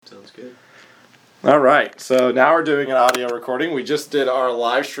Sounds good. All right, so now we're doing an audio recording. We just did our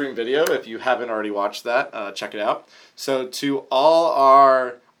live stream video. If you haven't already watched that, check it out. So to all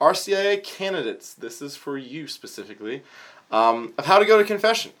our RCIA candidates, this is for you specifically, of how to go to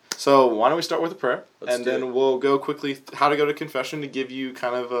confession. So why don't we start with a prayer, then we'll go quickly how to go to confession to give you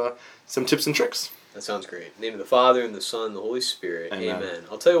kind of some tips and tricks. That sounds great. In the name of the Father, and the Son, and the Holy Spirit. Amen.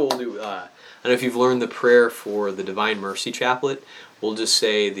 I'll tell you what we'll do. I don't know if you've learned the prayer for the Divine Mercy Chaplet. We'll just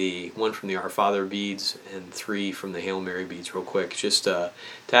say the one from the Our Father beads and 3 from the Hail Mary beads real quick. Just to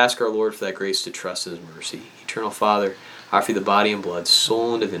ask our Lord for that grace to trust His mercy. Eternal Father, I offer you the body and blood,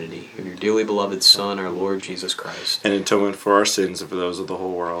 soul and divinity of your dearly beloved Son, our Lord Jesus Christ. And atonement for our sins and for those of the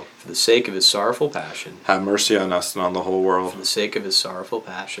whole world. For the sake of His sorrowful passion. Have mercy on us and on the whole world. For the sake of His sorrowful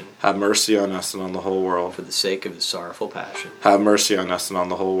passion. Have mercy on us and on the whole world. For the sake of His sorrowful passion. Have mercy on us and on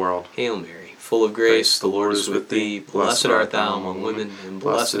the whole world. Hail Mary, full of grace, the Lord is with thee. Blessed art thou among women, and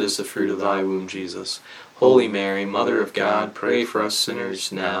blessed is the fruit of thy womb, Jesus. Holy Mary, Mother of God, pray for us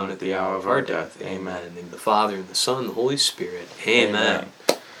sinners, now and at the hour of our death. Amen. In the name of the Father, and the Son, and the Holy Spirit. Amen.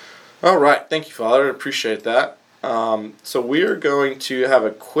 All right. Thank you, Father. I appreciate that. So we are going to have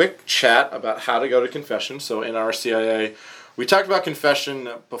a quick chat about how to go to confession. So in our CIA, we talked about confession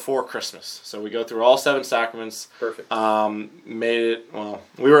before Christmas. So we go through all 7 sacraments. Perfect. We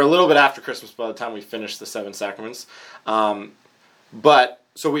were a little bit after Christmas by the time we finished the 7 sacraments.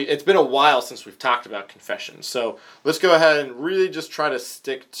 It's been a while since we've talked about confession. So let's go ahead and really just try to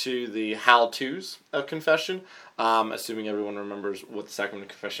stick to the how-tos of confession, assuming everyone remembers what the sacrament of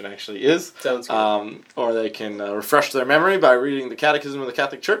confession actually is. Sounds good. Or they can refresh their memory by reading the Catechism of the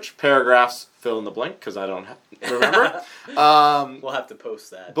Catholic Church, paragraphs, fill in the blank, because I don't remember. We'll have to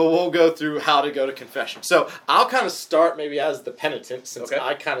post that. But we'll go through how to go to confession. So I'll kind of start maybe as the penitent, since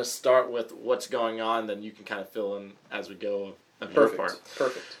I kind of start with what's going on, then you can kind of fill in as we go. Perfect.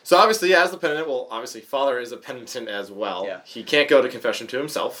 So obviously, as the penitent, Father is a penitent as well. Yeah. He can't go to confession to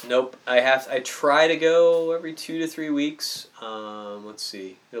himself. Nope. I try to go every 2 to 3 weeks. Let's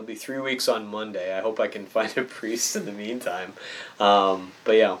see. It'll be 3 weeks on Monday. I hope I can find a priest in the meantime.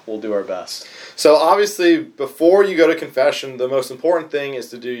 But yeah, we'll do our best. So obviously, before you go to confession, the most important thing is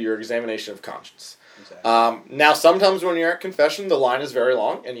to do your examination of conscience. Exactly. Now, sometimes when you're at confession, the line is very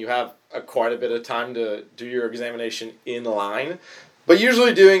long, and you have quite a bit of time to do your examination in line. But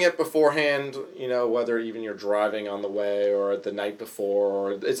usually doing it beforehand, whether even you're driving on the way or the night before,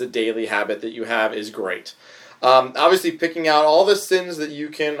 or it's a daily habit that you have, is great. Obviously, picking out all the sins that you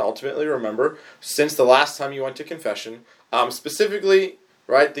can ultimately remember since the last time you went to confession. Specifically,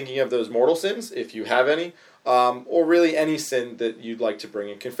 right, thinking of those mortal sins, if you have any, or really any sin that you'd like to bring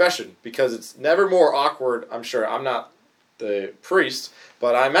in confession. Because it's never more awkward, I'm sure. I'm not the priest,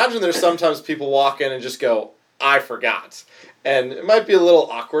 but I imagine there's sometimes people walk in and just go, I forgot. And it might be a little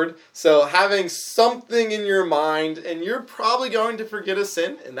awkward. So having something in your mind, and you're probably going to forget a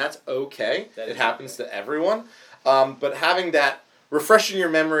sin, and that's okay. It happens to everyone. But having that, refreshing your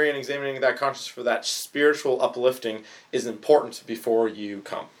memory and examining that conscience for that spiritual uplifting is important before you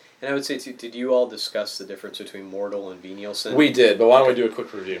come. And I would say, too, did you all discuss the difference between mortal and venial sin? We did, but why don't we do a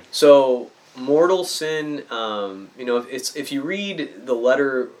quick review? So, mortal sin, if you read the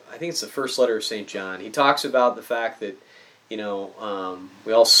letter, I think it's the first letter of St. John, he talks about the fact that, we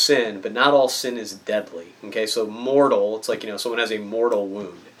all sin, but not all sin is deadly. Okay, so mortal, it's like, someone has a mortal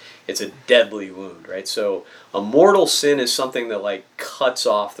wound. It's a deadly wound, right? So a mortal sin is something that, cuts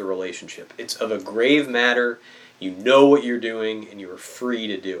off the relationship. It's of a grave matter. You know what you're doing, and you are free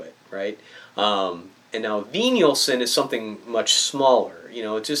to do it, right? And now venial sin is something much smaller.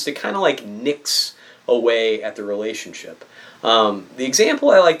 It kind of nicks away at the relationship. The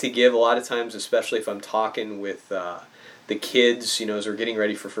example I like to give a lot of times, especially if I'm talking with the kids, as we're getting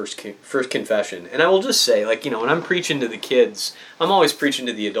ready for first confession. And I will just say, when I'm preaching to the kids, I'm always preaching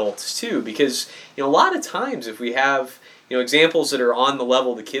to the adults too, because, a lot of times if we have, examples that are on the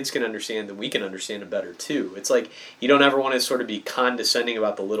level the kids can understand, then we can understand it better too. It's you don't ever want to sort of be condescending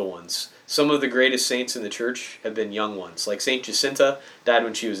about the little ones. Some of the greatest saints in the church have been young ones. Like St. Jacinta died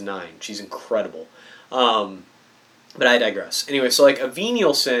when she was 9. She's incredible. But I digress. Anyway, so a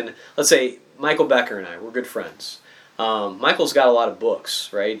venial sin, let's say Michael Becker and I, we're good friends. Michael's got a lot of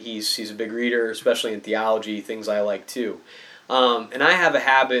books, right? He's a big reader, especially in theology, things I like too. And I have a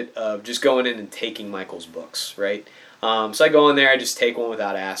habit of just going in and taking Michael's books, right? So I go in there, I just take one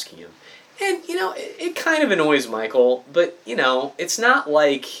without asking him. And, it kind of annoys Michael, but, it's not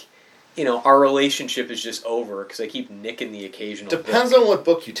our relationship is just over because I keep nicking the occasional Depends book. on what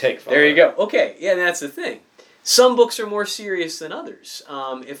book you take, Father. There you go. Okay, yeah, that's the thing. Some books are more serious than others.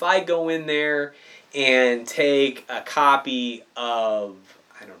 If I go in there and take a copy of,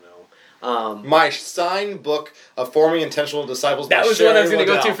 I don't know, My signed book of Forming Intentional Disciples. That by was what I was Sherry going to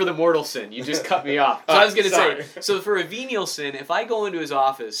go Liddell. to for the mortal sin. You just cut me off. So I was going to Sorry. say, so for a venial sin, if I go into his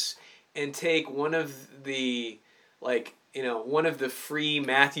office and take one of the, one of the free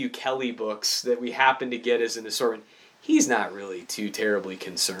Matthew Kelly books that we happen to get as an assortment, he's not really too terribly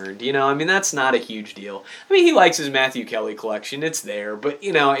concerned. I mean, that's not a huge deal. I mean, he likes his Matthew Kelly collection. It's there, but,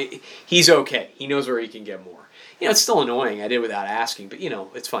 he's okay. He knows where he can get more. It's still annoying. I did without asking, but,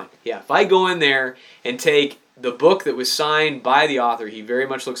 it's fine. Yeah, if I go in there and take the book that was signed by the author he very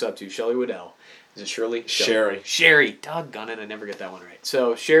much looks up to, Shelley Waddell. Is it Shirley? Sherry. Sherry. Doggone it, I never get that one right.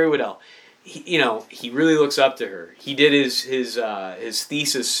 So, Sherry Waddell. He really looks up to her. He did his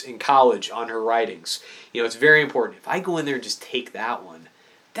thesis in college on her writings. It's very important. If I go in there and just take that one,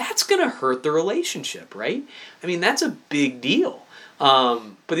 that's going to hurt the relationship, right? I mean, that's a big deal.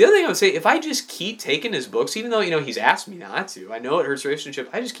 But the other thing I would say, if I just keep taking his books, even though, he's asked me not to, I know it hurts the relationship,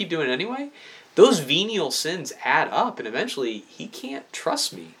 I just keep doing it anyway, those venial sins add up, and eventually he can't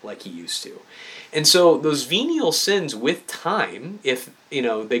trust me like he used to. And so those venial sins with time, if,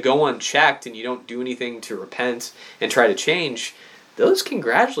 they go unchecked and you don't do anything to repent and try to change, those can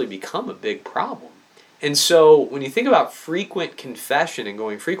gradually become a big problem. And so when you think about frequent confession and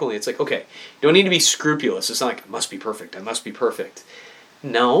going frequently, it's like, okay, you don't need to be scrupulous. It's not like, I must be perfect.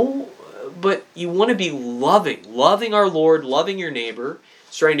 No, but you want to be loving our Lord, loving your neighbor,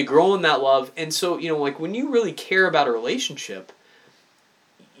 starting to grow in that love. And so, when you really care about a relationship,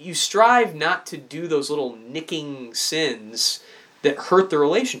 you strive not to do those little nicking sins that hurt the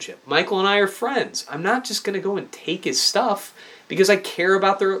relationship. Michael and I are friends. I'm not just going to go and take his stuff because I care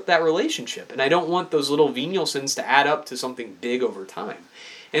about that relationship. And I don't want those little venial sins to add up to something big over time.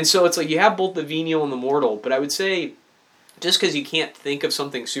 And so it's like you have both the venial and the mortal. But I would say just because you can't think of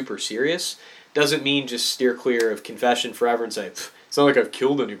something super serious doesn't mean just steer clear of confession forever and say, it's not like I've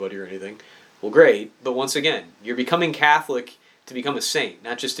killed anybody or anything. Well, great. But once again, you're becoming Catholic to become a saint,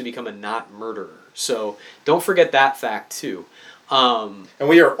 not just to become a not murderer. So don't forget that fact too. And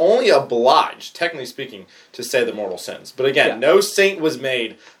we are only obliged, technically speaking, to say the mortal sins. But again, no saint was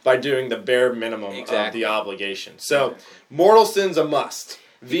made by doing the bare minimum of the obligation. So mortal sins a must.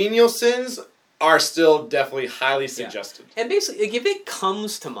 Venial sins are still definitely highly suggested. And basically, if it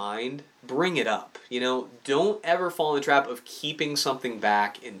comes to mind, bring it up. Don't ever fall in the trap of keeping something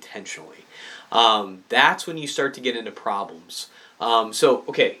back intentionally. That's when you start to get into problems.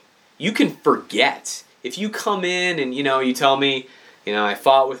 You can forget. If you come in and, you tell me, I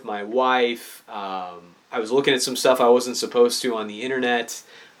fought with my wife, I was looking at some stuff I wasn't supposed to on the internet,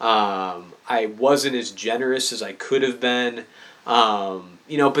 I wasn't as generous as I could have been,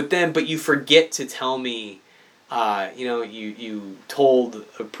 but you forget to tell me, you told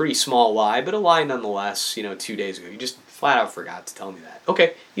a pretty small lie, but a lie nonetheless, 2 days ago. You just flat out forgot to tell me that.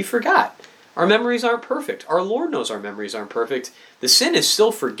 Okay, you forgot. Our memories aren't perfect. Our Lord knows our memories aren't perfect. The sin is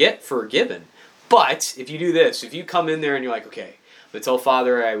still forgiven. But if you do this, if you come in there and you're like, okay, I'm going to tell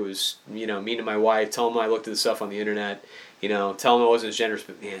Father I was, mean to my wife, tell him I looked at the stuff on the internet, tell him I wasn't as generous,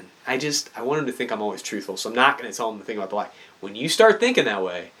 but man, I want him to think I'm always truthful, so I'm not going to tell him to think about the lie. When you start thinking that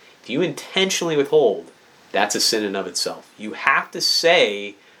way, if you intentionally withhold, that's a sin in of itself. You have to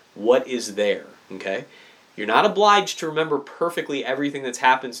say what is there, okay? You're not obliged to remember perfectly everything that's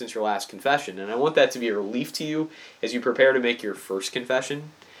happened since your last confession, and I want that to be a relief to you as you prepare to make your first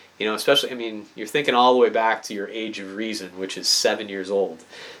confession. Especially, you're thinking all the way back to your age of reason, which is 7 years old.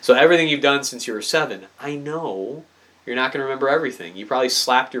 So everything you've done since you were 7, I know you're not going to remember everything. You probably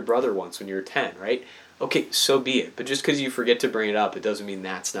slapped your brother once when you were 10, right? Okay, so be it. But just because you forget to bring it up, it doesn't mean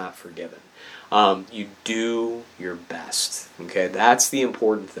that's not forgiven. You do your best, okay? That's the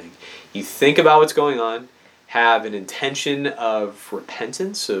important thing. You think about what's going on, have an intention of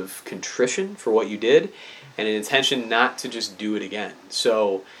repentance, of contrition for what you did, and an intention not to just do it again.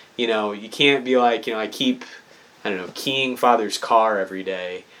 So, you can't be like, I keep, keying Father's car every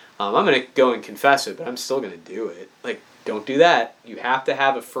day. I'm going to go and confess it, but I'm still going to do it. Like, don't do that. You have to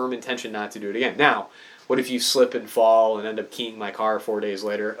have a firm intention not to do it again. Now, what if you slip and fall and end up keying my car 4 days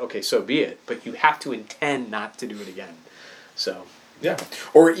later? Okay, so be it. But you have to intend not to do it again. So. Yeah.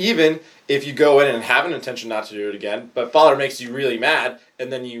 Or even if you go in and have an intention not to do it again, but Father makes you really mad,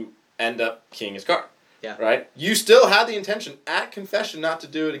 and then you end up keying his car. Yeah. Right? You still had the intention at confession not to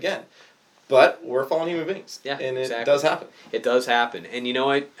do it again. But we're fallen human beings. Yeah, and it exactly. does happen. It does happen. And you know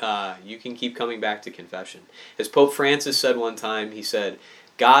what? You can keep coming back to confession. As Pope Francis said one time, he said,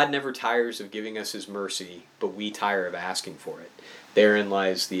 God never tires of giving us his mercy, but we tire of asking for it. Therein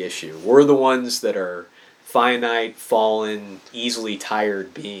lies the issue. We're the ones that are finite, fallen, easily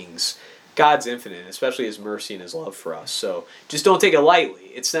tired beings. God's infinite, especially His mercy and His love for us. So just don't take it lightly.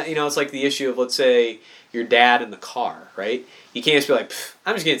 It's not, it's like the issue of, let's say, your dad in the car, right? You can't just be like,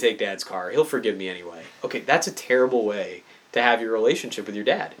 I'm just going to take Dad's car. He'll forgive me anyway. Okay, that's a terrible way to have your relationship with your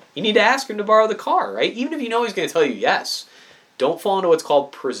dad. You need to ask him to borrow the car, right? Even if you know he's going to tell you yes. Don't fall into what's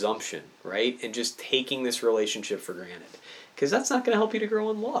called presumption, right? And just taking this relationship for granted. Because that's not going to help you to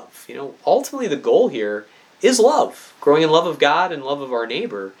grow in love. Ultimately the goal here is love. Growing in love of God and love of our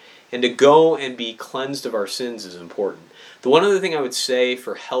neighbor. And to go and be cleansed of our sins is important. The one other thing I would say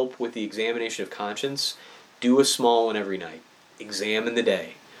for help with the examination of conscience, do a small one every night. Examine the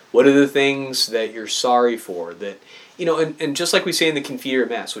day. What are the things that you're sorry for? That, and just like we say in the Confiteor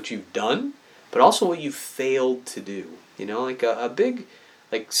Mass, what you've done, but also what you've failed to do. Like a big,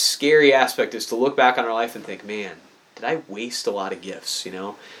 scary aspect is to look back on our life and think, man, did I waste a lot of gifts,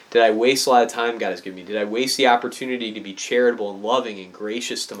 Did I waste a lot of time God has given me? Did I waste the opportunity to be charitable and loving and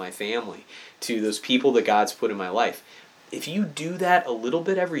gracious to my family, to those people that God's put in my life? If you do that a little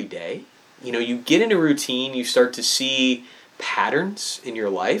bit every day, you get in a routine, you start to see patterns in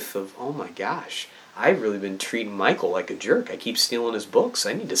your life of, oh my gosh, I've really been treating Michael like a jerk. I keep stealing his books.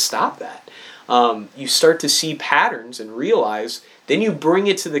 I need to stop that. You start to see patterns and realize, then you bring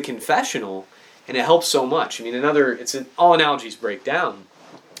it to the confessional, and it helps so much. All analogies break down,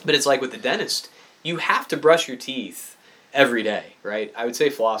 but it's like with the dentist. You have to brush your teeth every day, right? I would say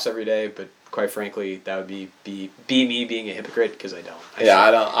floss every day, but quite frankly, that would be me being a hypocrite because I don't.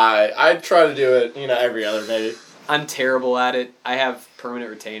 I try to do it, every other maybe. I'm terrible at it. I have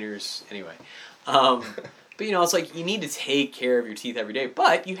permanent retainers anyway. But it's like you need to take care of your teeth every day,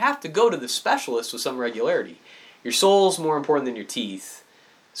 but you have to go to the specialist with some regularity. Your soul's more important than your teeth.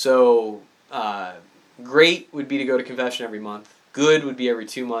 So great would be to go to confession every month. Good would be every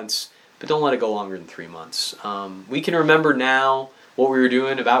 2 months, but don't let it go longer than 3 months. We can remember now what we were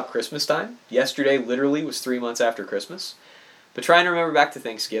doing about Christmas time. Yesterday literally was 3 months after Christmas. But trying to remember back to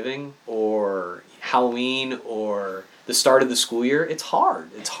Thanksgiving or Halloween or the start of the school year, it's hard.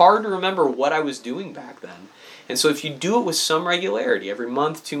 It's hard to remember what I was doing back then. And so if you do it with some regularity, every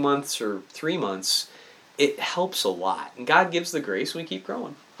month, 2 months, or 3 months, it helps a lot. And God gives the grace when we keep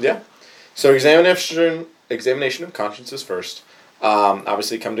growing. Yeah. So examination of conscience is first.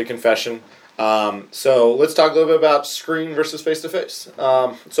 Obviously come to confession. So let's talk a little bit about screen versus face-to-face.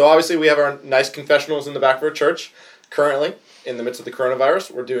 So obviously we have our nice confessionals in the back of our church. Currently, in the midst of the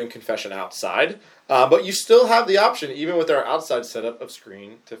coronavirus, we're doing confession outside. But you still have the option, even with our outside setup, of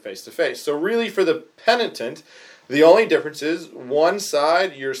screen to face-to-face. So really, for the penitent, the only difference is one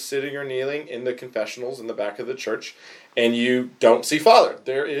side, you're sitting or kneeling in the confessionals in the back of the church, and you don't see Father.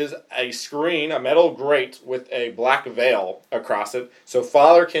 There is a screen, a metal grate with a black veil across it, so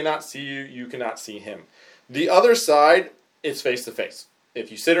Father cannot see you, you cannot see him. The other side, it's face-to-face.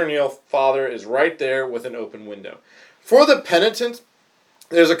 If you sit or kneel, Father is right there with an open window. For the penitent,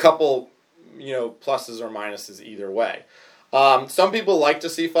 there's a couple pluses or minuses either way. Some people like to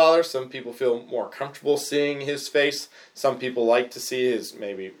see Father. Some people feel more comfortable seeing his face. Some people like to see his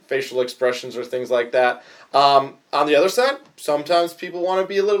maybe facial expressions or things like that. On the other side, sometimes people want to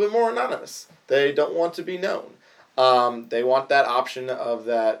be a little bit more anonymous. They don't want to be known. They want that option of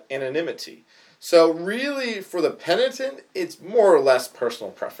that anonymity. So really, for the penitent, it's more or less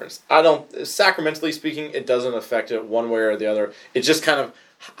personal preference. Sacramentally speaking, it doesn't affect it one way or the other. It's just kind of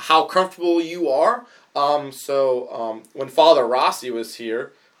how comfortable you are. When Father Rossi was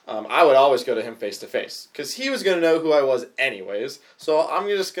here, I would always go to him face to face because he was going to know who I was anyways. So I'm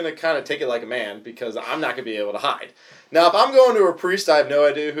just going to kind of take it like a man because I'm not going to be able to hide. Now, if I'm going to a priest, I have no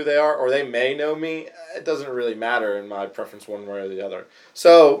idea who they are, or they may know me. It doesn't really matter in my preference one way or the other.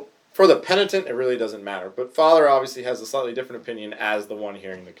 So for the penitent, it really doesn't matter. But Father obviously has a slightly different opinion as the one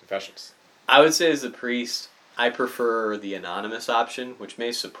hearing the confessions. I would say as a priest, I prefer the anonymous option, which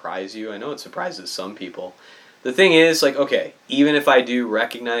may surprise you. I know it surprises some people. The thing is, even if I do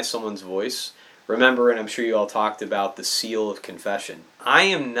recognize someone's voice, remember, and I'm sure you all talked about the seal of confession, I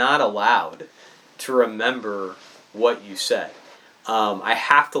am not allowed to remember what you said. I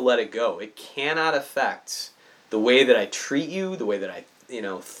have to let it go. It cannot affect the way that I treat you, the way that I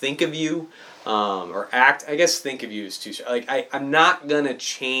think of you, or act. I guess think of you is too strong. I'm not going to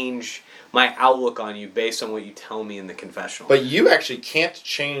change my outlook on you based on what you tell me in the confessional. But you actually can't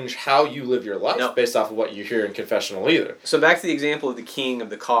change how you live your life based off of what you hear in confessional either. So back to the example of the keying of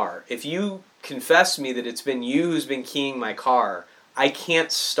the car. If you confess to me that it's been you who's been keying my car, I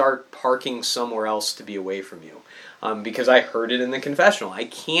can't start parking somewhere else to be away from you. Because I heard it in the confessional. I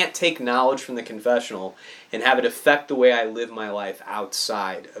can't take knowledge from the confessional and have it affect the way I live my life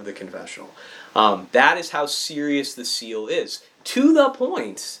outside of the confessional. That is how serious the seal is. To the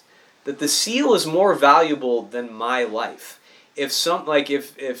point that the seal is more valuable than my life. If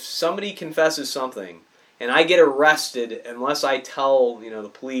somebody confesses something and I get arrested unless I tell the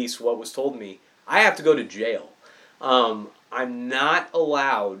police what was told me, I have to go to jail. I'm not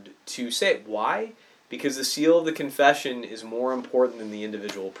allowed to say it. Why? Because the seal of the confession is more important than the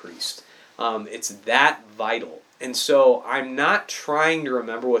individual priest. It's that vital. And so I'm not trying to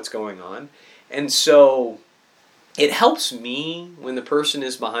remember what's going on. And so it helps me when the person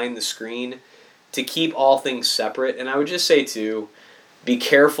is behind the screen to keep all things separate. And I would just say, too, be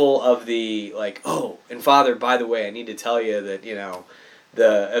careful of the, and Father, by the way, I need to tell you that,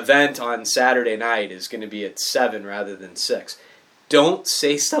 the event on Saturday night is going to be at 7 rather than 6. Don't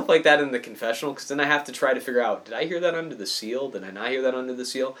say stuff like that in the confessional, because then I have to try to figure out, did I hear that under the seal? Did I not hear that under the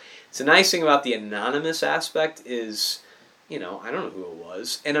seal? It's a nice thing about the anonymous aspect is, I don't know who it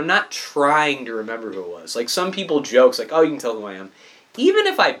was, and I'm not trying to remember who it was. Like, some people joke, like, oh, you can tell who I am. Even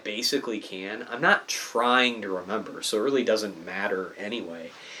if I basically can, I'm not trying to remember, so it really doesn't matter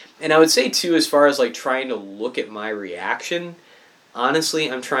anyway. And I would say, too, as far as, trying to look at my reaction,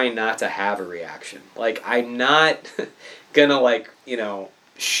 honestly, I'm trying not to have a reaction. I'm not gonna,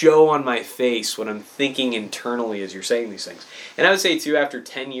 show on my face what I'm thinking internally as you're saying these things. And I would say, too, after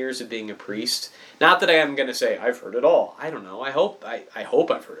 10 years of being a priest, not that I am going to say, I've heard it all. I don't know. I hope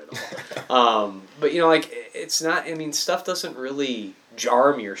I've heard it all. But, it's not, stuff doesn't really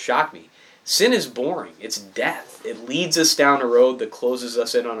jar me or shock me. Sin is boring. It's death. It leads us down a road that closes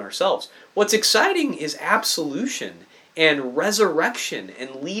us in on ourselves. What's exciting is absolution and resurrection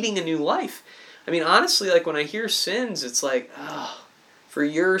and leading a new life. Honestly, when I hear sins, it's for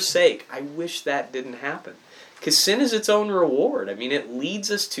your sake, I wish that didn't happen. Because sin is its own reward. It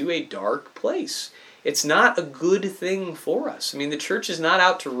leads us to a dark place. It's not a good thing for us. The church is not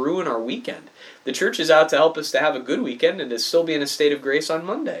out to ruin our weekend. The church is out to help us to have a good weekend and to still be in a state of grace on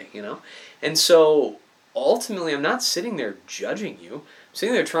Monday, And so, ultimately, I'm not sitting there judging you. I'm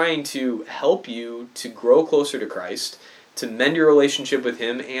sitting there trying to help you to grow closer to Christ, to mend your relationship with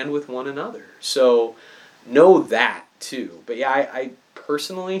Him and with one another. So, know that, too. But yeah, I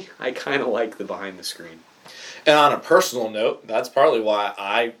personally, I kind of like the behind the screen. And on a personal note, that's partly why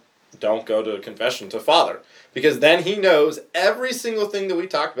I don't go to confession to Father. Because then he knows every single thing that we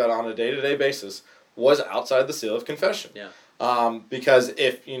talked about on a day-to-day basis was outside the seal of confession. Yeah. Because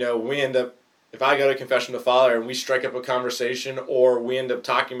if I go to confession to Father and we strike up a conversation, or we end up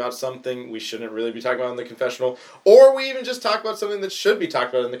talking about something we shouldn't really be talking about in the confessional, or we even just talk about something that should be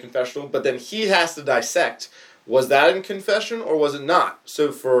talked about in the confessional, but then he has to dissect, was that in confession or was it not?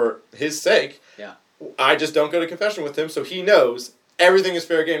 So for his sake, yeah, I just don't go to confession with him, so he knows everything is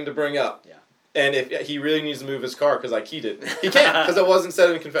fair game to bring up. Yeah. And if he really needs to move his car because I keyed it, he can't, because it wasn't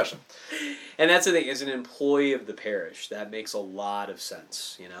said in confession. And that's the thing, as an employee of the parish, that makes a lot of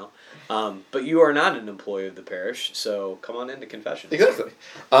sense, But you are not an employee of the parish, so come on into confession. Exactly.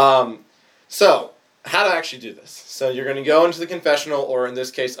 So, how to actually do this. So you're going to go into the confessional, or in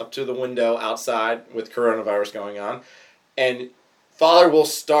this case, up to the window outside with coronavirus going on, and Father will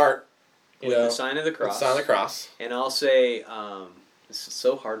start with the sign of the cross. With the sign of the cross. And I'll say, this is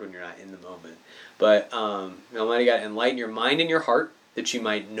so hard when you're not in the moment, but Almighty God, enlighten your mind and your heart, that you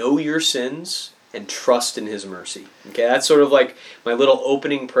might know your sins and trust in His mercy. Okay, that's sort of like my little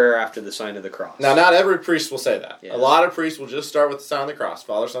opening prayer after the sign of the cross. Now, not every priest will say that. Yeah. A lot of priests will just start with the sign of the cross,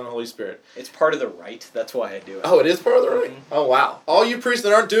 Father, Son, and Holy Spirit. It's part of the rite. That's why I do it. Oh, it is part of the rite? Mm-hmm. Oh, wow. All you priests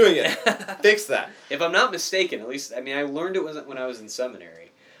that aren't doing it, fix that. If I'm not mistaken, at least, I learned it when I was in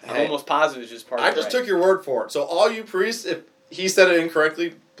seminary. I'm almost positive it's just part of the rite. I just took your word for it. So all you priests, if he said it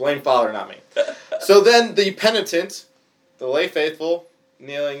incorrectly, blame Father, not me. So then the penitent, the lay faithful,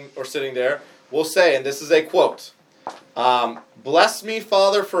 kneeling or sitting there, will say, and this is a quote, "Bless me,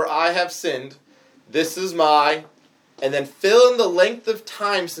 Father, for I have sinned. This is my," and then fill in the length of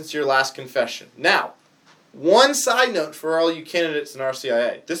time since your last confession. Now, one side note for all you candidates in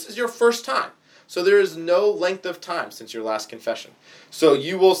RCIA. This is your first time. So there is no length of time since your last confession. So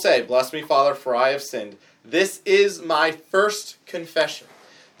you will say, "Bless me, Father, for I have sinned. This is my first confession."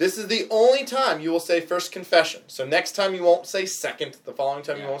 This is the only time you will say first confession. So next time you won't say second. The following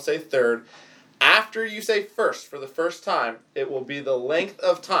time you won't say third. After you say first for the first time, it will be the length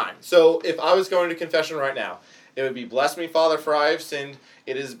of time. So if I was going to confession right now, it would be, "Bless me, Father, for I have sinned.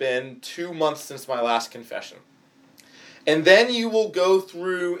 It has been 2 months since my last confession." And then you will go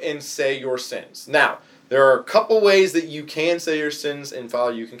through and say your sins. Now, there are a couple ways that you can say your sins, and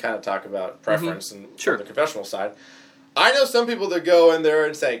Father, you can kind of talk about preference and on the confessional side. I know some people that go in there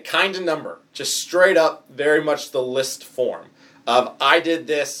and say, kind of number, just straight up, very much the list form of, I did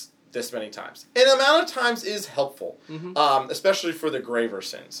this this many times. An amount of times is helpful, especially for the graver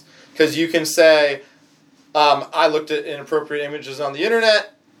sins. Because you can say, I looked at inappropriate images on the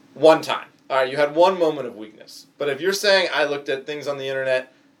internet one time. All right, you had one moment of weakness. But if you're saying I looked at things on the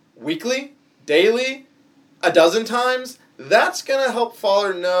internet weekly, daily, a dozen times, that's going to help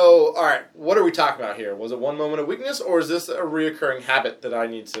Father know, all right, what are we talking about here? Was it one moment of weakness, or is this a reoccurring habit that I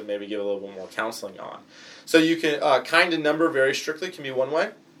need to maybe give a little bit more counseling on? So you can, kind and number very strictly can be one way.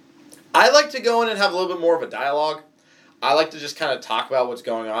 I like to go in and have a little bit more of a dialogue. I like to just kind of talk about what's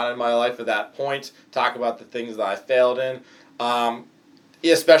going on in my life at that point, talk about the things that I failed in.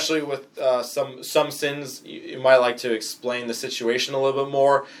 Especially with some sins, you might like to explain the situation a little bit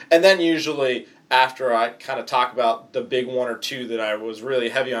more. And then usually after I kind of talk about the big one or two that I was really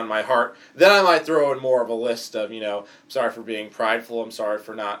heavy on my heart, then I might throw in more of a list of, I'm sorry for being prideful, I'm sorry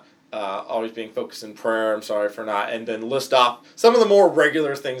for not always being focused in prayer, I'm sorry for not, and then list off some of the more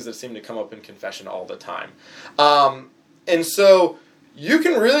regular things that seem to come up in confession all the time. And so you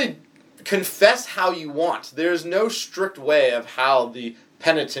can really confess how you want. There's no strict way of how the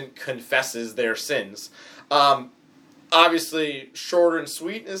penitent confesses their sins. Obviously, short and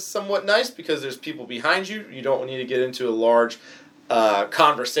sweet is somewhat nice because there's people behind you. You don't need to get into a large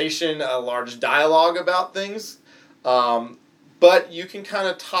conversation, a large dialogue about things. But you can kind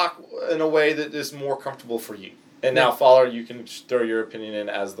of talk in a way that is more comfortable for you. And now, Father, you can throw your opinion in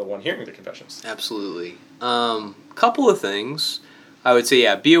as the one hearing the confessions. Absolutely. Couple of things. I would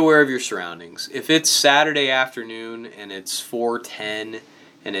say, be aware of your surroundings. If it's Saturday afternoon and it's 4:10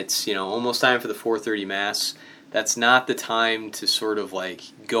 and it's, almost time for the 4:30 Mass, that's not the time to sort of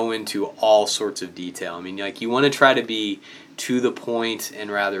go into all sorts of detail. I mean, you want to try to be to the point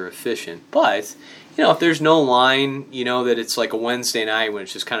and rather efficient. But, if there's no line, that it's like a Wednesday night when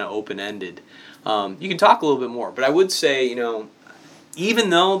it's just kind of open-ended, you can talk a little bit more. But I would say, even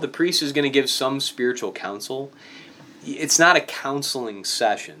though the priest is going to give some spiritual counsel, it's not a counseling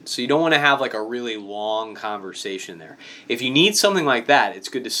session, so you don't want to have a really long conversation there. If you need something like that, it's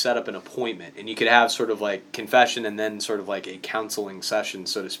good to set up an appointment, and you could have sort of confession and then sort of a counseling session,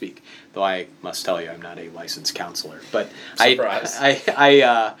 so to speak. Though I must tell you, I'm not a licensed counselor, but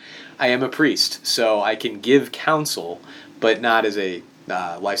I am a priest, so I can give counsel, but not as a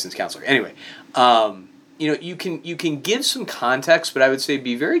licensed counselor. Anyway, you can give some context, but I would say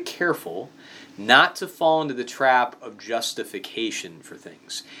be very careful not to fall into the trap of justification for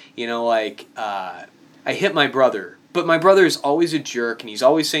things. I hit my brother, but my brother is always a jerk, and he's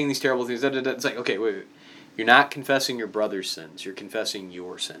always saying these terrible things. It's like, okay, wait. You're not confessing your brother's sins. You're confessing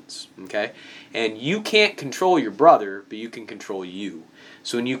your sins, okay? And you can't control your brother, but you can control you.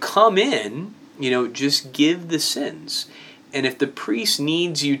 So when you come in, just give the sins. And if the priest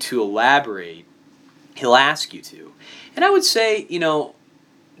needs you to elaborate, he'll ask you to. And I would say,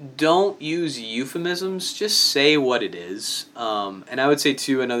 don't use euphemisms, just say what it is. And I would say,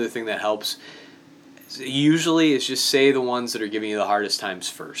 too, another thing that helps usually is just say the ones that are giving you the hardest times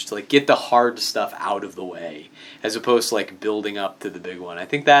first. Get the hard stuff out of the way, as opposed to, building up to the big one. I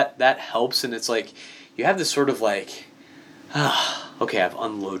think that helps, and it's you have this sort of okay, I've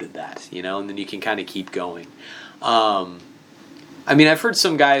unloaded that, and then you can kind of keep going. I've heard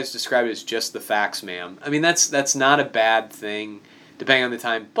some guys describe it as just the facts, ma'am. That's not a bad thing, depending on the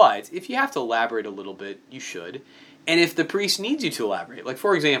time, but if you have to elaborate a little bit, you should. And if the priest needs you to elaborate,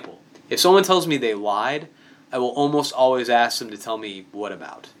 for example, if someone tells me they lied, I will almost always ask them to tell me what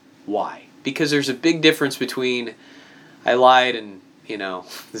about, why. Because there's a big difference between I lied and,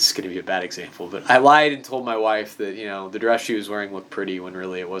 this is going to be a bad example, but I lied and told my wife that, the dress she was wearing looked pretty when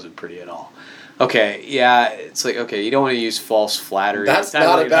really it wasn't pretty at all. Okay, yeah, it's okay, you don't want to use false flattery. That's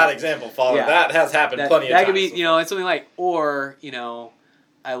not a bad example, Father. Yeah, that has happened plenty of times. That could be, it's something or,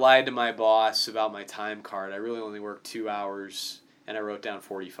 I lied to my boss about my time card. I really only worked 2 hours, and I wrote down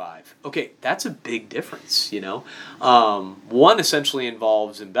 45. Okay, that's a big difference, One essentially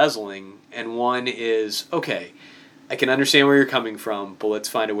involves embezzling, and one is, okay, I can understand where you're coming from, but let's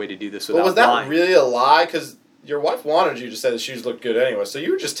find a way to do this without lying. But was that really a lie? Because your wife wanted you to say the shoes looked good anyway, so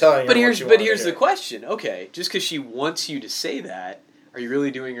you were just telling her what you wanted to hear. But here's the question. Okay, just because she wants you to say that, are you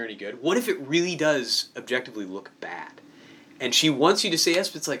really doing her any good? What if it really does objectively look bad? And she wants you to say yes,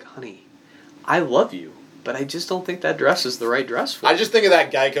 but it's honey, I love you, but I just don't think that dress is the right dress for you. I just think of that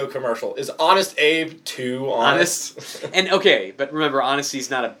Geico commercial. Is Honest Abe too honest? And okay, but remember, honesty's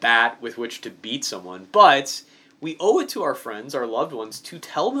not a bat with which to beat someone, but we owe it to our friends, our loved ones, to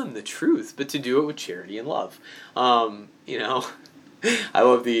tell them the truth, but to do it with charity and love. I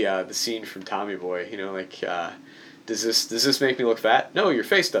love the scene from Tommy Boy. Does this make me look fat? No, your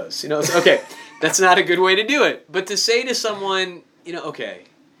face does. Okay, that's not a good way to do it. But to say to someone, okay,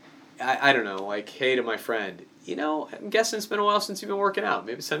 I don't know, like, hey to my friend, I'm guessing it's been a while since you've been working out.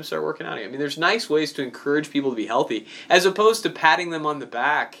 Maybe it's time to start working out again. I mean, there's nice ways to encourage people to be healthy, as opposed to patting them on the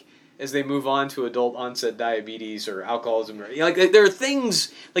back as they move on to adult onset diabetes or alcoholism. Like, there are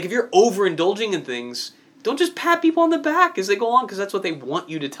things, like, if you're overindulging in things, don't just pat people on the back as they go on, because that's what they want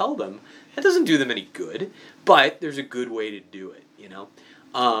you to tell them. That doesn't do them any good, but there's a good way to do it,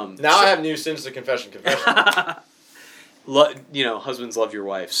 I have new sins to confession. Husbands, love your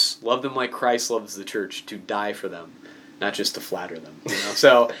wives. Love them like Christ loves the church, to die for them, not just to flatter them.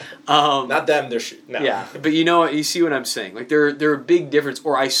 So, not them. No. Yeah, but you see what I'm saying. Like, there are a big difference.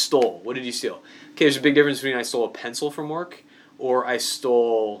 Or I stole. What did you steal? Okay, there's a big difference between I stole a pencil from work or I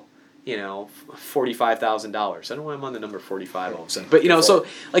stole, $45,000. I don't know why I'm on the number 45 all of a sudden. But so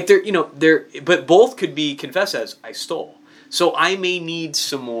like but both could be confessed as I stole. So I may need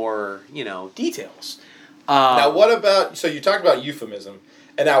some more, details. Now, what about, so you talked about euphemism,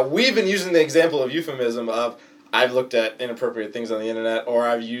 and now we've been using the example of euphemism of I've looked at inappropriate things on the internet, or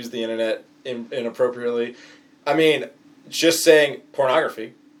I've used the internet inappropriately. I mean, just saying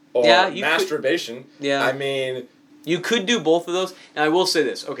pornography or masturbation. I mean, you could do both of those. Now, I will say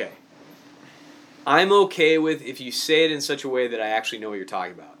this. Okay. I'm okay with if you say it in such a way that I actually know what you're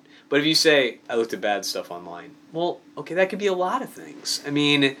talking about. But if you say, I looked at bad stuff online, well, okay, that could be a lot of things. I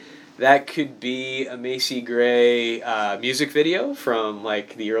mean, that could be a Macy Gray music video from,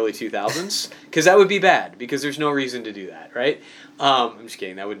 like, the early 2000s. Because that would be bad, because there's no reason to do that, right? I'm just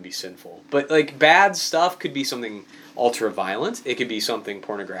kidding, that wouldn't be sinful. But, like, bad stuff could be something ultra-violent. It could be something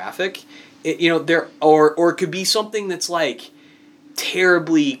pornographic. Or it could be something that's, like,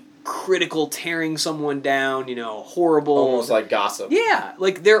 terribly critical, tearing someone down, horrible. Almost like gossip. Yeah,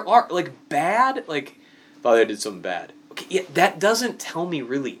 like, there are, like, bad, like, thought I did something bad. Okay, yeah, that doesn't tell me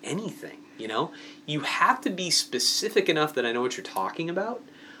really anything, You have to be specific enough that I know what you're talking about.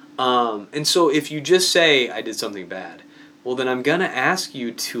 And so if you just say, I did something bad, well, then I'm going to ask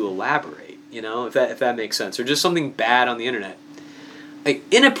you to elaborate, if that makes sense. Or just something bad on the internet. Like,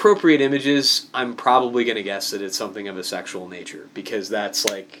 inappropriate images, I'm probably going to guess that it's something of a sexual nature, because that's,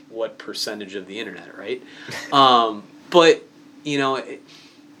 like, what percentage of the internet, right? But,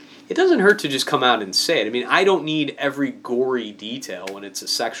 it doesn't hurt to just come out and say it. I mean, I don't need every gory detail when it's a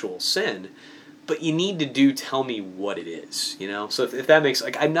sexual sin, but you need to tell me what it is, So if that makes,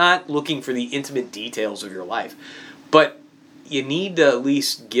 like, I'm not looking for the intimate details of your life, but you need to at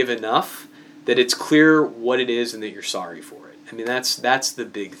least give enough that it's clear what it is and that you're sorry for it. I mean, that's the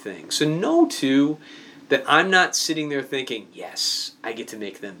big thing. So know, too, that I'm not sitting there thinking, yes, I get to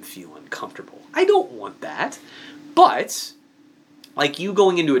make them feel uncomfortable. I don't want that. But, like, you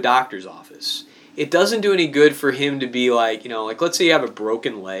going into a doctor's office, it doesn't do any good for him to be like, like, let's say you have a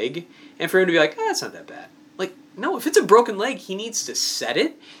broken leg, and for him to be like, it's not that bad. Like, no, if it's a broken leg, he needs to set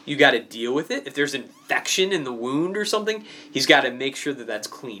it. You got to deal with it. If there's infection in the wound or something, he's got to make sure that that's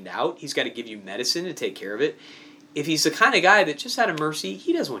cleaned out. He's got to give you medicine to take care of it. If he's the kind of guy that just out of mercy,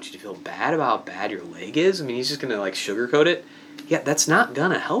 he doesn't want you to feel bad about how bad your leg is. I mean, he's just going to, like, sugarcoat it. Yeah, that's not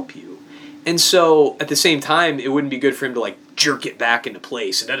going to help you. And so, at the same time, it wouldn't be good for him to, like, jerk it back into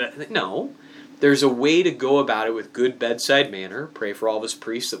place. No. There's a way to go about it with good bedside manner. Pray for all of us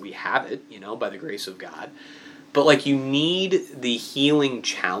priests that we have it, by the grace of God. But, like, you need the healing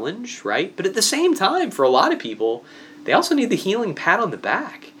challenge, right? But at the same time, for a lot of people, they also need the healing pat on the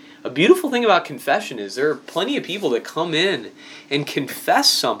back. A beautiful thing about confession is there are plenty of people that come in and confess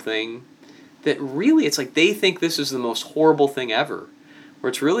something that really, it's like they think this is the most horrible thing ever.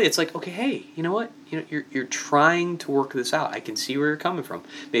 Where it's like, okay, hey, you know what? You're trying to work this out. I can see where you're coming from.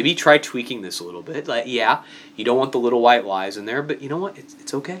 Maybe try tweaking this a little bit. Like, yeah, you don't want the little white lies in there, but you know what?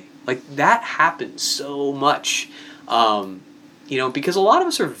 It's okay. Like, that happens so much. Because a lot of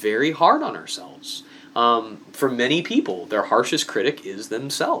us are very hard on ourselves. For many people, their harshest critic is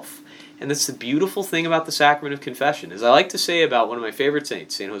themselves. And that's the beautiful thing about the sacrament of confession. As I like to say about one of my favorite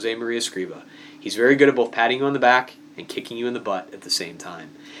saints, St. Jose Maria Escriva, he's very good at both patting you on the back and kicking you in the butt at the same time.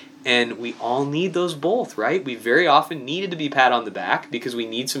 And we all need those both, right? We very often needed to be pat on the back because we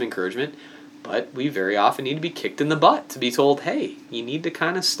need some encouragement, but we very often need to be kicked in the butt to be told, hey, you need to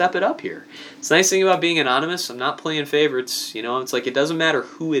kind of step it up here. It's the nice thing about being anonymous. I'm not playing favorites. It's like it doesn't matter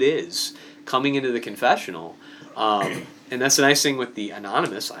who it is coming into the confessional. And that's the nice thing with the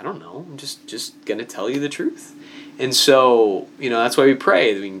anonymous. I don't know. I'm just going to tell you the truth. And so, that's why we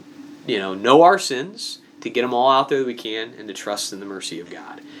pray that we, know our sins, to get them all out there that we can, and to trust in the mercy of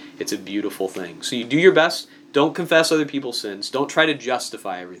God. It's a beautiful thing. So you do your best. Don't confess other people's sins. Don't try to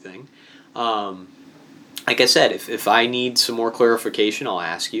justify everything. Like I said, if I need some more clarification, I'll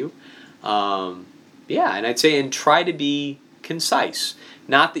ask you. And I'd say, and try to be concise.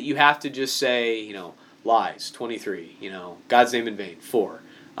 Not that you have to just say, lies, 23, God's name in vain, 4,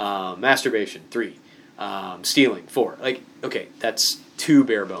 masturbation, 3, stealing, 4. Like, okay, that's too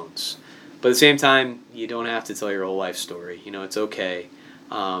bare bones. But at the same time, you don't have to tell your whole life story. It's okay.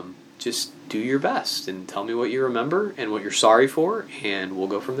 Just do your best and tell me what you remember and what you're sorry for, and we'll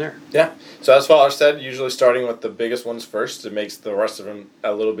go from there. Yeah. So as Father said, usually starting with the biggest ones first, it makes the rest of them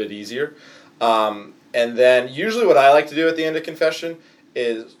a little bit easier. And then usually what I like to do at the end of confession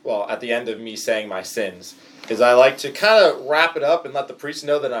is, at the end of me saying my sins, is I like to kind of wrap it up and let the priest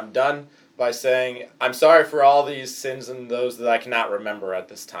know that I'm done by saying, I'm sorry for all these sins and those that I cannot remember at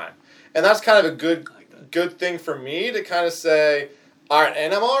this time. And that's kind of a good thing for me to kind of say, all right,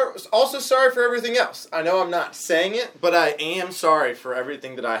 and I'm also sorry for everything else. I know I'm not saying it, but I am sorry for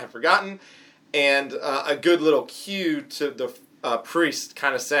everything that I have forgotten. And a good little cue to the priest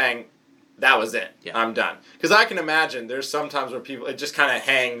kind of saying, that was it. Yeah. I'm done. Because I can imagine there's sometimes where people, it just kind of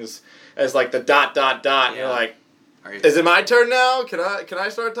hangs as like the ... And you're like, is it my turn now? Can I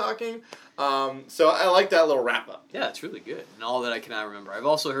start talking? So I like that little wrap up. Yeah, it's really good. And all that I cannot remember. I've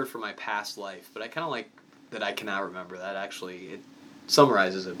also heard from my past life, but I kind of like that I cannot remember that. Actually, it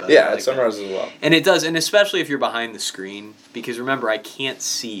summarizes it better. Yeah, it summarizes it well. And it does, and especially if you're behind the screen, because remember, I can't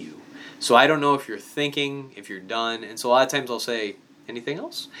see you. So I don't know if you're thinking, if you're done, and so a lot of times I'll say, anything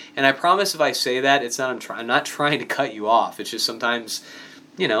else? And I promise if I say that, I'm not trying to cut you off. It's just sometimes,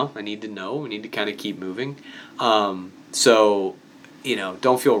 I need to know. We need to kind of keep moving. So,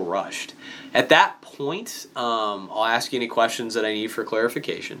 don't feel rushed. At that point, I'll ask you any questions that I need for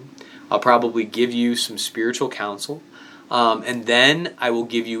clarification. I'll probably give you some spiritual counsel. And then I will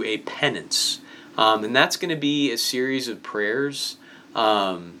give you a penance. And that's going to be a series of prayers,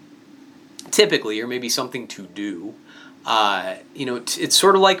 typically, or maybe something to do. It's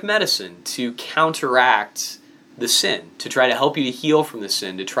sort of like medicine to counteract the sin, to try to help you to heal from the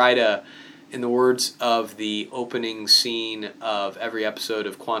sin, to try to, in the words of the opening scene of every episode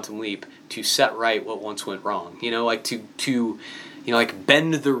of Quantum Leap, to set right what once went wrong. Like to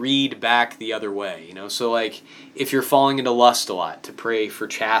bend the reed back the other way. So like if you're falling into lust a lot, to pray for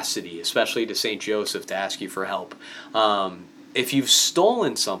chastity, especially to Saint Joseph to ask you for help. If you've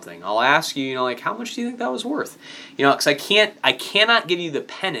stolen something, I'll ask you, how much do you think that was worth? Because I cannot give you the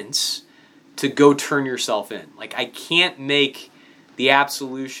penance to go turn yourself in. Like, I can't make the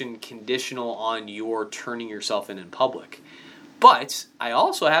absolution conditional on your turning yourself in public. But I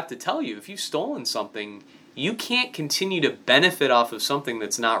also have to tell you, if you've stolen something, you can't continue to benefit off of something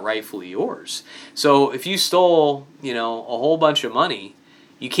that's not rightfully yours. So if you stole, a whole bunch of money,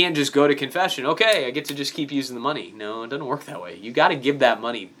 you can't just go to confession, okay, I get to just keep using the money. No, it doesn't work that way. You got to give that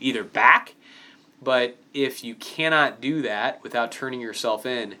money either back, but if you cannot do that without turning yourself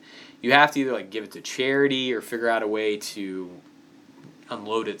in, you have to either give it to charity or figure out a way to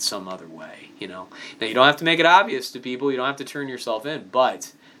unload it some other way, Now, you don't have to make it obvious to people. You don't have to turn yourself in,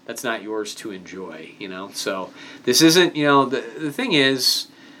 but that's not yours to enjoy, So this isn't, the thing is,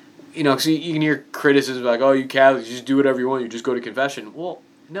 because you can hear criticism like, oh, you Catholics, you just do whatever you want, you just go to confession. Well,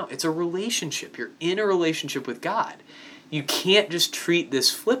 no, it's a relationship. You're in a relationship with God. You can't just treat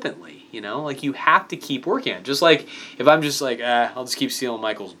this flippantly, you have to keep working on it. Just like if I'm just like, I'll just keep stealing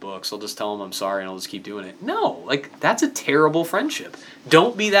Michael's books, I'll just tell him I'm sorry and I'll just keep doing it. No, that's a terrible friendship.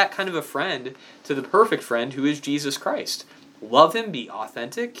 Don't be that kind of a friend to the perfect friend who is Jesus Christ. Love him, be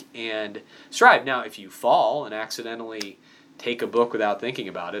authentic, and strive. Now, if you fall and accidentally take a book without thinking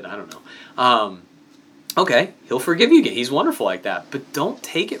about it, I don't know. Okay, he'll forgive you. He's wonderful like that, but don't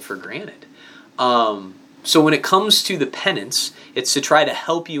take it for granted. So when it comes to the penance, it's to try to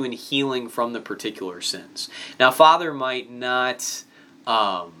help you in healing from the particular sins. Now, Father might not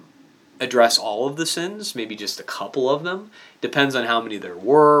address all of the sins, maybe just a couple of them. Depends on how many there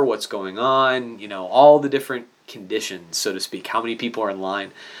were, what's going on, all the different conditions, so to speak, how many people are in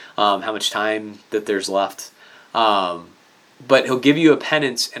line, how much time that there's left. But he'll give you a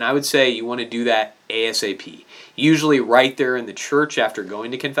penance, and I would say you want to do that ASAP. Usually right there in the church after going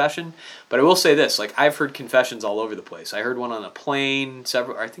to confession. But I will say this, I've heard confessions all over the place. I heard one on a plane,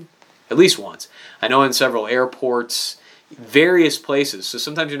 I think at least once. I know in several airports, various places. So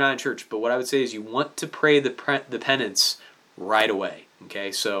sometimes you're not in church, but what I would say is you want to pray the penance right away.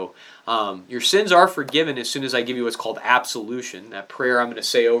 Okay, so your sins are forgiven as soon as I give you what's called absolution, that prayer I'm going to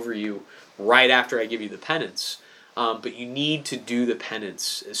say over you right after I give you the penance. But you need to do the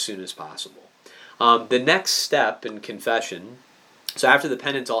penance as soon as possible. The next step in confession, so after the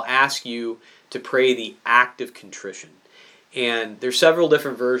penance, I'll ask you to pray the act of contrition. And there's several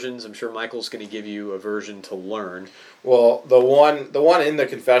different versions. I'm sure Michael's going to give you a version to learn. Well, the one in the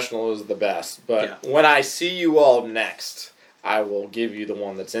confessional is the best. But when I see you all next, I will give you the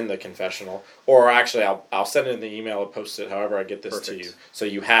one that's in the confessional. Or actually, I'll send it in the email or post it however I get this to you. So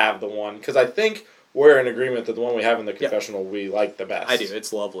you have the one. Because I think we're in agreement that the one we have in the confessional we like the best. I do.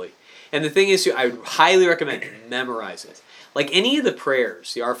 It's lovely. And the thing is, I would highly recommend memorize it. Like any of the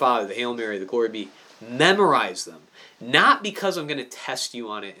prayers, the Our Father, the Hail Mary, the Glory Be, memorize them. Not because I'm going to test you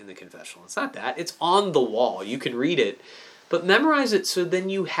on it in the confessional. It's not that. It's on the wall. You can read it. But memorize it so then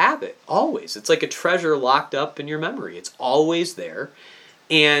you have it always. It's like a treasure locked up in your memory. It's always there.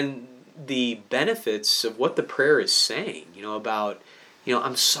 And the benefits of what the prayer is saying, about,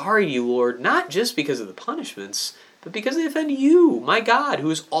 I'm sorry to you, Lord, not just because of the punishments, but because they offend you, my God, who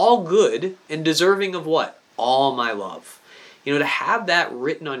is all good and deserving of what? All my love. To have that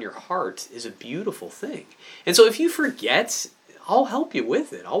written on your heart is a beautiful thing. And so if you forget, I'll help you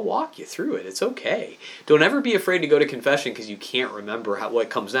with it. I'll walk you through it. It's okay. Don't ever be afraid to go to confession because you can't remember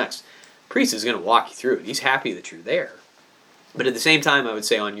what comes next. Priest is going to walk you through it. He's happy that you're there. But at the same time, I would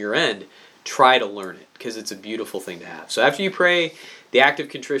say on your end, try to learn it because it's a beautiful thing to have. So after you pray the act of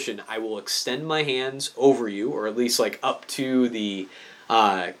contrition, I will extend my hands over you, or at least like up to the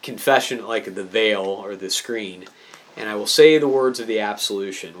confession, like the veil or the screen. And I will say the words of the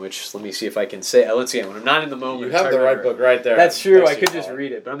absolution, which, let me see if I can say. Let's see, when I'm not in the moment. You have the right book right there. That's true. I could just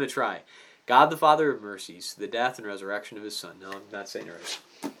read it, but I'm going to try. God the Father of mercies, the death and resurrection of his Son. No, I'm not saying it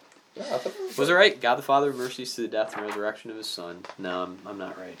right. Was it right? God the Father of mercies to the death and resurrection of his Son. No, I'm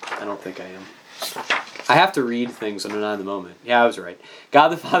not right. I don't think I am. I have to read things when I'm not in the moment. Yeah, I was right. God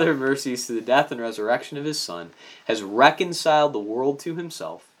the Father of mercies to the death and resurrection of his Son has reconciled the world to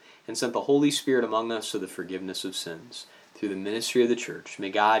himself and sent the Holy Spirit among us for the forgiveness of sins. Through the ministry of the church, may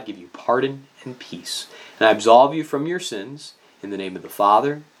God give you pardon and peace. And I absolve you from your sins in the name of the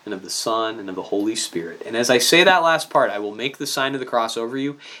Father, and of the Son, and of the Holy Spirit. And as I say that last part, I will make the sign of the cross over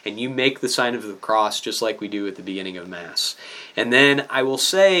you, and you make the sign of the cross just like we do at the beginning of Mass. And then I will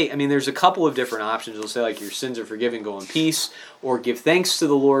say, there's a couple of different options. I'll say, like, your sins are forgiven, go in peace, or give thanks to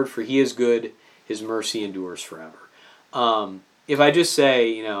the Lord, for he is good, his mercy endures forever. If I just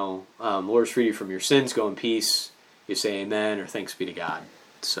say, the Lord's freed you from your sins, go in peace, you say amen, or thanks be to God.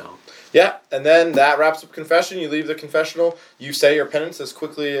 So yeah, and then that wraps up confession. You leave the confessional. You say your penance as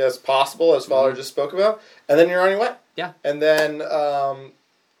quickly as possible, as Father just spoke about, and then you're on your way. Yeah. And then,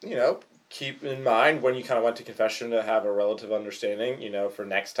 keep in mind when you kind of went to confession to have a relative understanding, for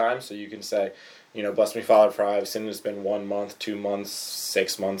next time. So you can say, bless me, Father, for I have sinned. It's been 1 month, 2 months,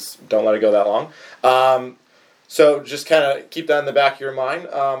 6 months. Don't let it go that long. So just kind of keep that in the back of your mind.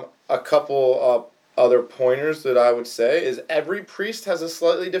 A couple other pointers that I would say is every priest has a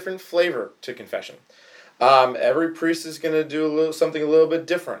slightly different flavor to confession. Every priest is going to do something a little bit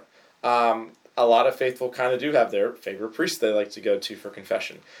different. A lot of faithful kind of do have their favorite priest they like to go to for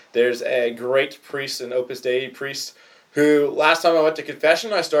confession. There's a great priest, an Opus Dei priest, who last time I went to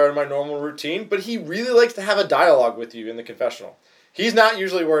confession, I started my normal routine, but he really likes to have a dialogue with you in the confessional. He's not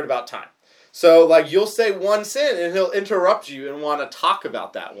usually worried about time. So, you'll say one sin, and he'll interrupt you and want to talk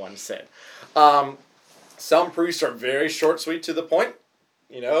about that one sin. Some priests are very short, sweet, to the point.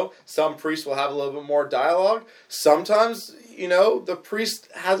 Some priests will have a little bit more dialogue. Sometimes, the priest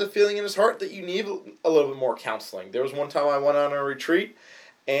has a feeling in his heart that you need a little bit more counseling. There was one time I went on a retreat,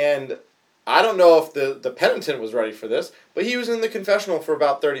 and I don't know if the penitent was ready for this, but he was in the confessional for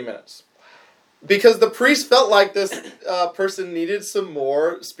about 30 minutes. Because the priest felt like this person needed some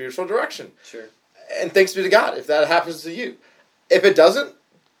more spiritual direction. Sure. And thanks be to God if that happens to you. If it doesn't,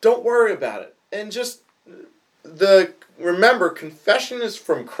 don't worry about it. And just remember, confession is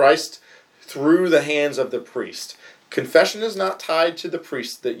from Christ through the hands of the priest. Confession is not tied to the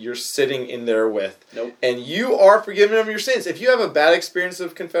priest that you're sitting in there with. Nope. And you are forgiven of your sins. If you have a bad experience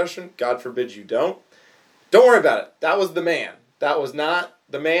of confession, God forbid you don't worry about it. That was the man. That was not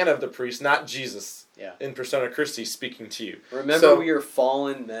the man of the priest, not Jesus. Yeah. In persona Christi speaking to you. Remember, we are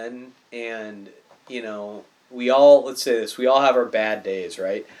fallen men, and, we all, let's say this, we all have our bad days,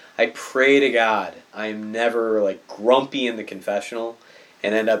 right? I pray to God I'm never, grumpy in the confessional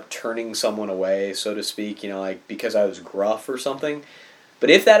and end up turning someone away, so to speak, because I was gruff or something. But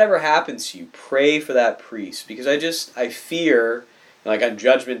if that ever happens to you, pray for that priest, because I fear, on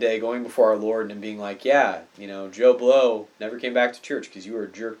Judgment Day, going before our Lord and being like, yeah, Joe Blow never came back to church because you were a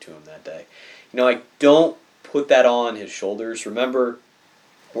jerk to him that day. Don't put that on his shoulders. Remember,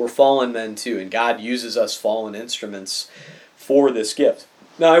 we're fallen men too, and God uses us fallen instruments for this gift.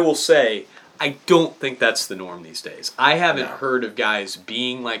 Now, I will say, I don't think that's the norm these days. I haven't heard of guys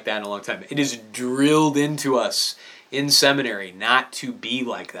being like that in a long time. It is drilled into us in seminary not to be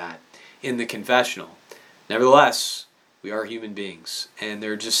like that in the confessional. Nevertheless, we are human beings, and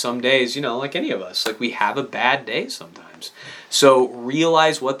there are just some days, like any of us, we have a bad day sometimes. sometimes. So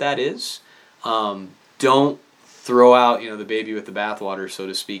realize what that is. Don't throw out, the baby with the bathwater, so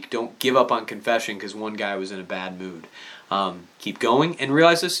to speak. Don't give up on confession because one guy was in a bad mood. Keep going and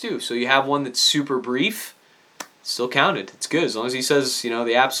realize this too. So you have one that's super brief, still counted. It's good as long as he says,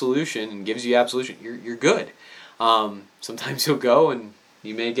 the absolution and gives you absolution. You're good. Sometimes you'll go and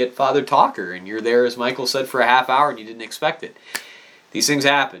you may get Father Talker, and you're there, as Michael said, for a half hour and you didn't expect it. These things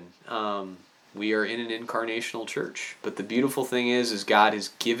happen. We are in an incarnational church. But the beautiful thing is God has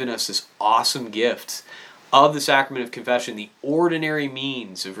given us this awesome gift of the sacrament of confession, the ordinary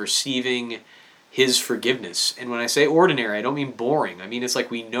means of receiving His forgiveness. And when I say ordinary, I don't mean boring. I mean it's like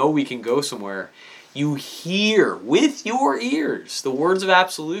we know we can go somewhere. You hear with your ears the words of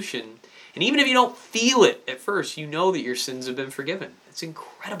absolution, and even if you don't feel it at first, you know that your sins have been forgiven. It's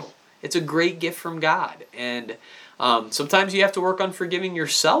incredible. It's a great gift from God. And sometimes you have to work on forgiving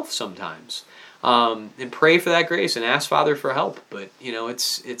yourself sometimes. And pray for that grace and ask Father for help. But,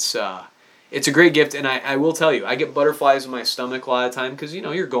 it's a great gift. And I will tell you, I get butterflies in my stomach a lot of the time because,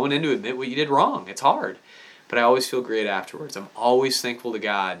 you're going in to admit what you did wrong. It's hard. But I always feel great afterwards. I'm always thankful to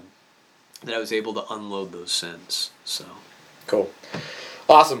God that I was able to unload those sins. So cool.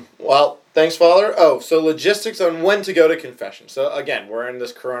 Awesome. Well, thanks, Father. Oh, so logistics on when to go to confession. So again, we're in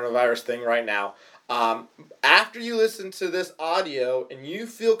this coronavirus thing right now. After you listen to this audio and you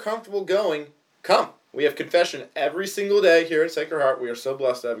feel comfortable going, come. We have confession every single day here at Sacred Heart. We are so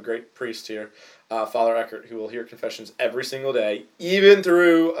blessed to have a great priest here, Father Eckert, who will hear confessions every single day, even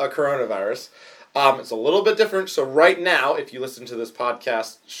through a coronavirus. It's a little bit different. So right now, if you listen to this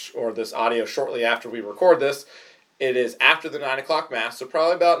podcast or this audio shortly after we record this, it is after the 9 o'clock Mass, so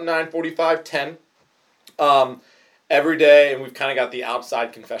probably about 9:45, 10 every day, and we've kind of got the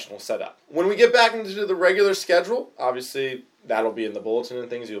outside confessional set up. When we get back into the regular schedule, obviously that'll be in the bulletin and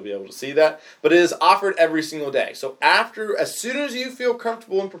things, you'll be able to see that, but it is offered every single day. So as soon as you feel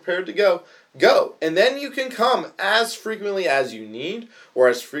comfortable and prepared to go, go. And then you can come as frequently as you need, or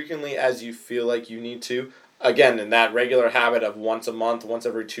as frequently as you feel like you need to. Again, in that regular habit of once a month, once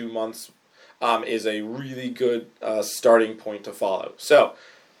every 2 months, is a really good starting point to follow. So,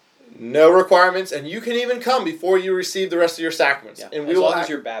 no requirements, and you can even come before you receive the rest of your sacraments. Yeah, and as long as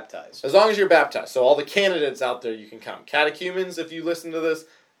you're baptized. As long as you're baptized. So all the candidates out there, you can come. Catechumens, if you listen to this,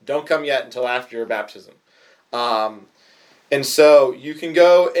 don't come yet until after your baptism. And so you can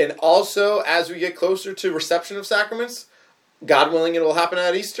go, and also as we get closer to reception of sacraments, God willing, it will happen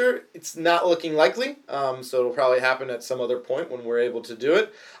at Easter. It's not looking likely, so it'll probably happen at some other point when we're able to do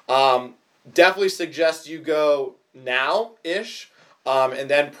it. Definitely suggest you go now-ish, and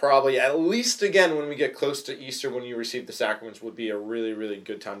then probably at least again when we get close to Easter when you receive the sacraments would be a really, really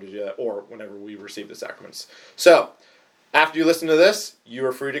good time to do that, or whenever we receive the sacraments. So, after you listen to this, you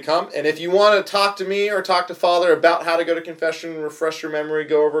are free to come. And if you want to talk to me or talk to Father about how to go to confession, refresh your memory,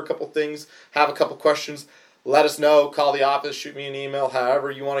 go over a couple things, have a couple questions, let us know. Call the office, shoot me an email, however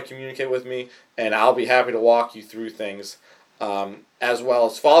you want to communicate with me, and I'll be happy to walk you through things. As well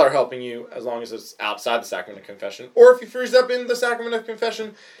as Father helping you, as long as it's outside the sacrament of confession. Or if you freeze up in the sacrament of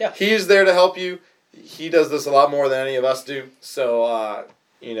confession, He's there to help you. He does this a lot more than any of us do. So,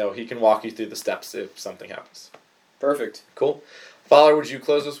 He can walk you through the steps if something happens. Perfect. Cool. Father, would you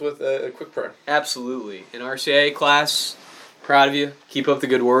close us with a quick prayer? Absolutely. In RCIA class, proud of you. Keep up the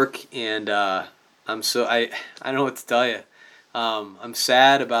good work. And I don't know what to tell you. I'm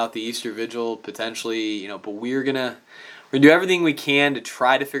sad about the Easter Vigil potentially, but we're gonna do everything we can to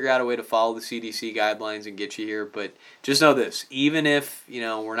try to figure out a way to follow the CDC guidelines and get you here. But just know this, even if,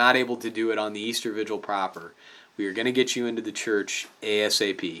 we're not able to do it on the Easter Vigil proper, we are going to get you into the church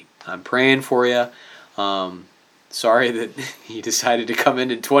ASAP. I'm praying for you. Sorry that you decided to come in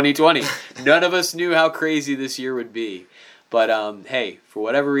 2020. None of us knew how crazy this year would be. But, hey, for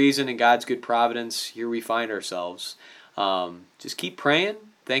whatever reason, in God's good providence, here we find ourselves. Just keep praying.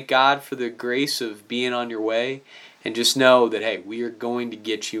 Thank God for the grace of being on your way. And just know that, hey, we are going to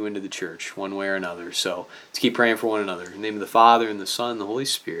get you into the church one way or another. So let's keep praying for one another. In the name of the Father, and the Son, and the Holy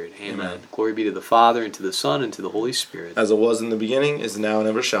Spirit. Amen. Glory be to the Father, and to the Son, and to the Holy Spirit. As it was in the beginning, is now, and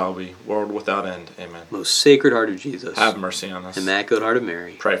ever shall be, world without end. Amen. Most Sacred Heart of Jesus, have mercy on us. Immaculate Heart of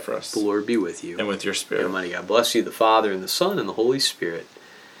Mary, pray for us. The Lord be with you. And with your spirit. Almighty God bless you, the Father, and the Son, and the Holy Spirit.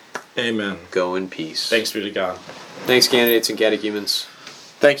 Amen. Go in peace. Thanks be to God. Thanks, candidates and catechumens.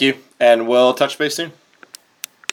 Thank you, and we'll touch base soon.